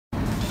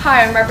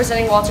Hi, I'm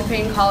representing Walter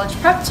Payton College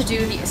Prep to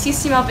do the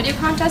CCML video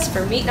contest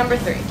for meet number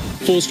 3.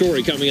 Full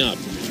story coming up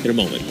in a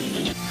moment.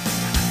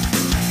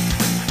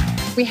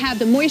 We have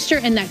the moisture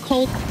and that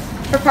cold.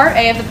 For part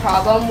A of the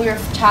problem, we were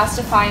tasked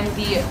to find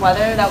the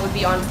weather that would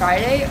be on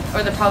Friday,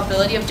 or the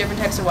probability of different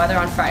types of weather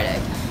on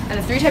Friday. And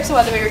the 3 types of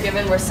weather we were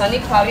given were sunny,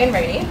 cloudy, and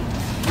rainy.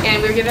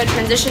 And we were given a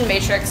transition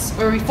matrix,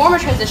 where we form a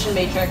transition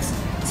matrix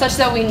such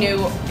that we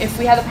knew if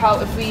we had it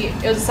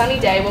was a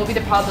sunny day, what would be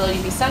the probability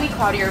to be sunny,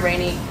 cloudy, or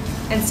rainy,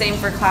 and same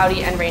for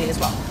cloudy and rainy as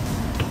well.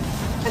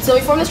 And so we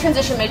formed this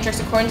transition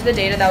matrix according to the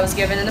data that was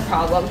given in the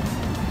problem.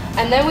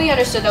 And then we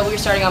understood that we were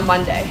starting on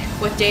Monday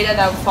with data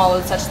that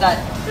followed such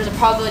that there's a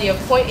probability of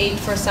 0.8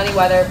 for sunny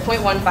weather,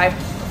 0.15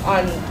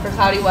 for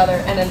cloudy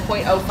weather, and then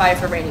 0.05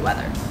 for rainy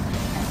weather.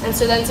 And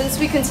so then since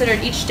we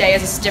considered each day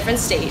as a different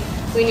state,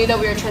 we knew that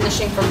we were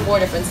transitioning from 4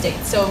 different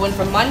states. So it went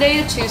from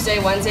Monday to Tuesday,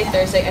 Wednesday,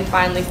 Thursday, and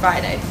finally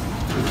Friday.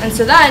 And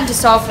so then to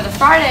solve for the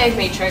Friday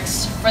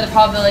matrix for the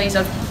probabilities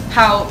of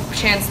how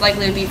chance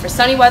likely to be for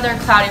sunny weather,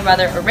 cloudy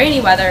weather, or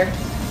rainy weather,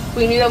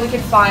 we knew that we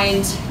could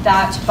find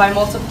that by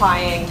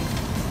multiplying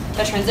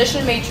the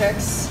transition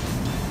matrix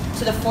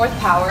to the 4th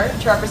power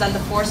to represent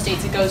the 4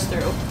 states it goes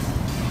through,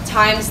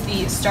 times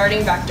the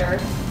starting vector,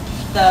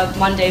 the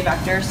Monday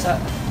vector, so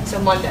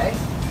Monday,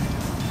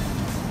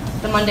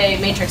 the Monday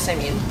matrix I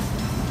mean,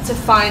 to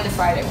find the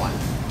Friday one.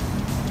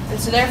 And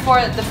so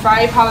therefore the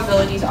Friday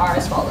probabilities are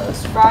as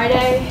follows.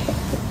 Friday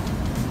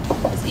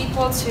is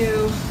equal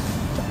to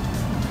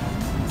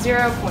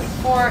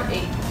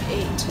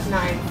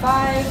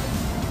 0.48895,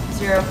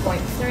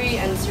 0.3,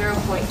 and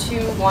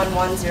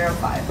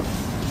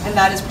 0.21105. And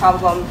that is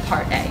problem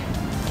part A.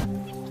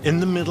 In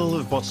the middle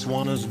of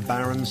Botswana's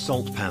barren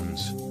salt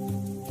pans,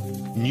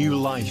 new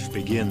life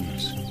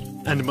begins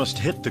and must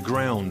hit the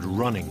ground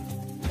running.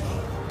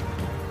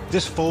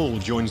 This foal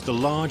joins the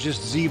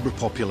largest zebra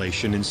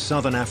population in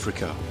southern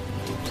Africa.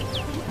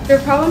 For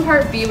problem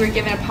part B, we're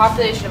given a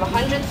population of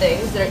 100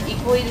 things that are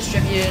equally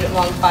distributed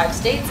along 5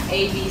 states,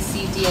 A, B,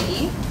 C, D, and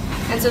E.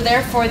 And so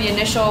therefore the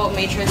initial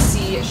matrix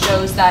C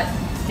shows that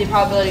the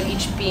probability of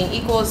each being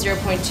equal is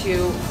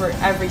 0.2 for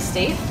every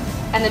state.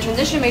 And the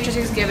transition matrix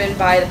is given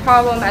by the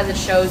problem as it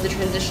shows the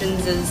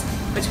transitions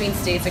between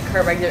states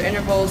occur regular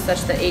intervals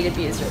such that A to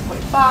B is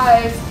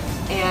 0.5,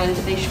 and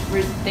they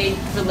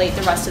relate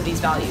the rest of these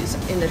values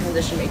in the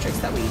transition matrix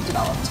that we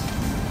developed.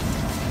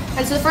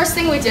 And so the first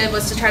thing we did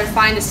was to try to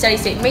find the steady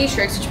state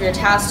matrix, which we were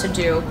tasked to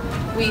do.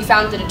 We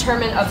found the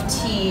determinant of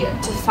T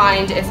to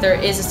find if there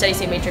is a steady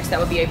state matrix that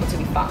would be able to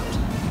be found.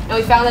 And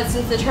we found that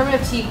since the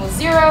determinant of T equals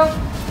 0,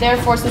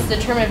 therefore since the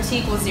determinant of T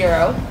equals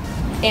 0,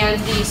 and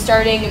the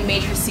starting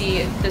matrix,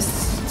 the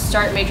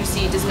start matrix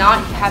C does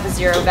not have a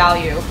 0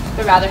 value,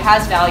 but rather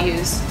has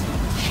values,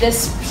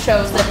 this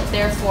shows that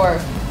therefore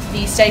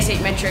the steady state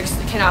matrix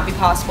cannot be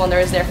possible and there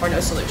is therefore no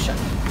solution.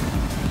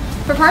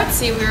 For part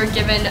C, we were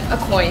given a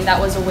coin that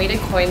was a weighted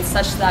coin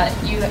such that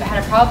you had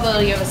a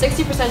probability of a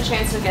 60%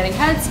 chance of getting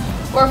heads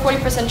or a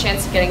 40%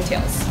 chance of getting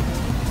tails.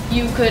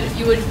 You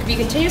would be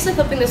continuously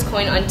flipping this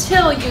coin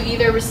until you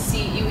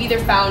either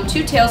found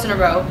 2 tails in a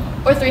row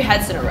or 3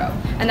 heads in a row,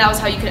 and that was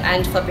how you could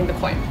end flipping the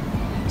coin.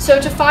 So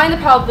to find the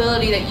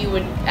probability that you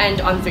would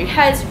end on 3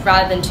 heads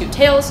rather than 2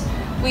 tails,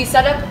 we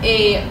set up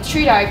a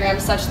tree diagram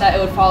such that it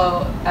would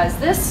follow as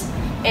this,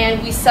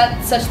 and we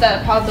set such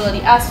that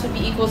probability S would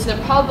be equal to the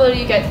probability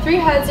you get 3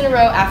 heads in a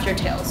row after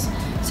tails.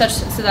 So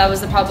that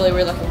was the probability we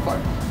were looking for.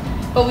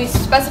 But we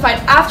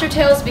specified after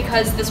tails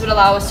because this would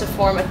allow us to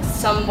form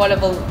somewhat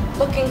of a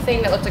looking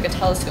thing that looked like a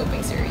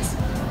telescoping series.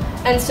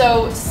 And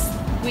so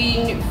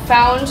we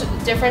found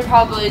different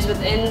probabilities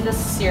within this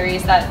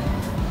series that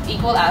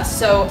equal S.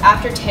 So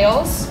after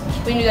tails,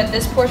 we knew that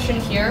this portion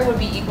here would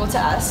be equal to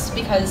S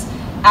because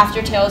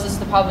after tails is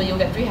the probability you'll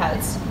get 3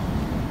 heads.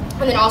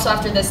 And then also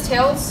after this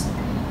tails,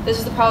 this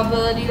is the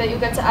probability that you'll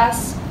get to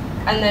S.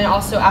 And then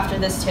also after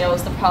this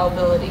tails, the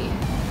probability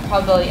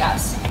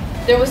S.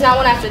 There was not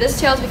one after this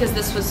tails because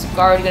this was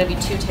already going to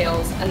be 2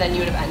 tails and then you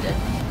would have ended.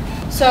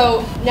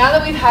 So now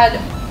that we've had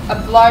a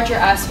larger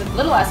S with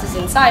little s's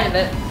inside of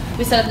it,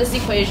 we set up this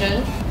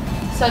equation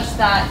such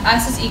that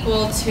S is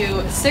equal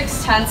to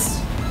 6/10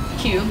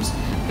 cubed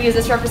because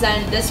this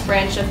represented this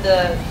branch of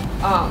the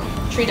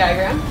tree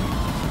diagram,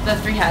 the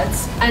 3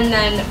 heads, and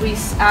then we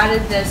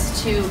added this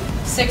to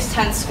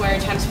 6/10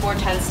 squared times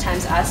 4/10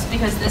 times S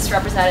because this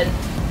represented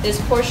this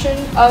portion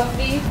of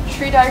the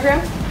tree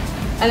diagram.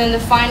 And then the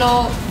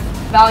final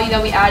value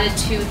that we added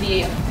to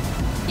the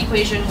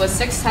equation was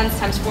 6/10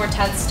 times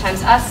 4/10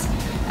 times S,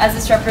 as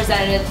this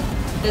represented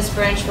this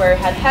branch where it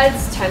had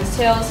heads times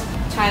tails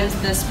times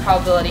this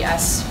probability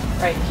S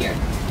right here.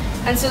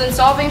 And so then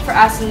solving for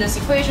S in this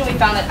equation, we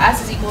found that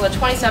S is equal to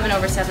 27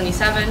 over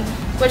 77,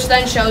 which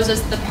then shows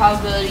us the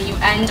probability you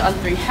end on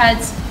 3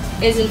 heads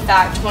is in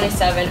fact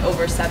 27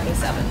 over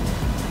 77.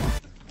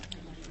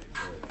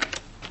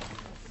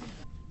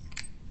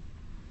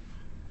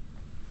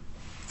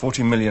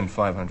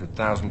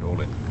 $40,500,000 all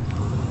in.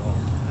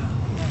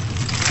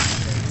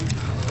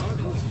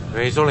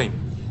 Raise all in.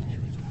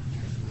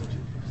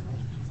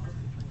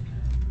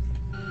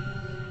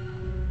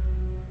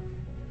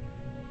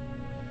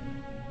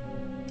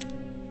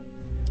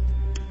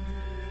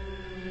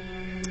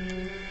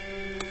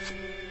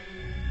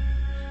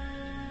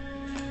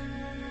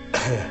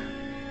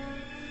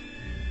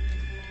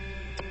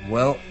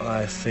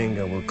 think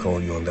I will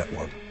call you on that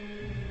one.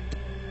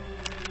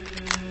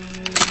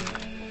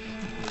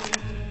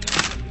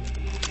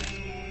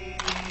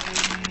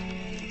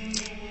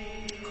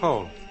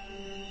 Cole.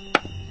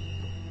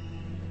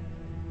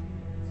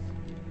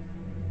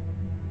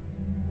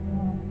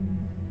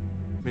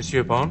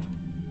 Monsieur Bond?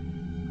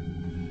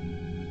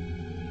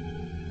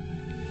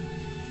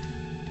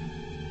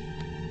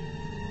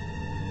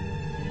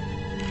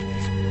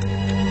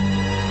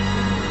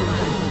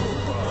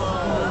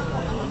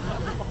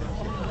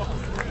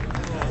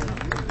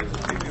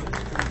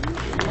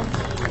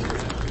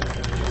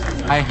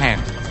 I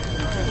hand.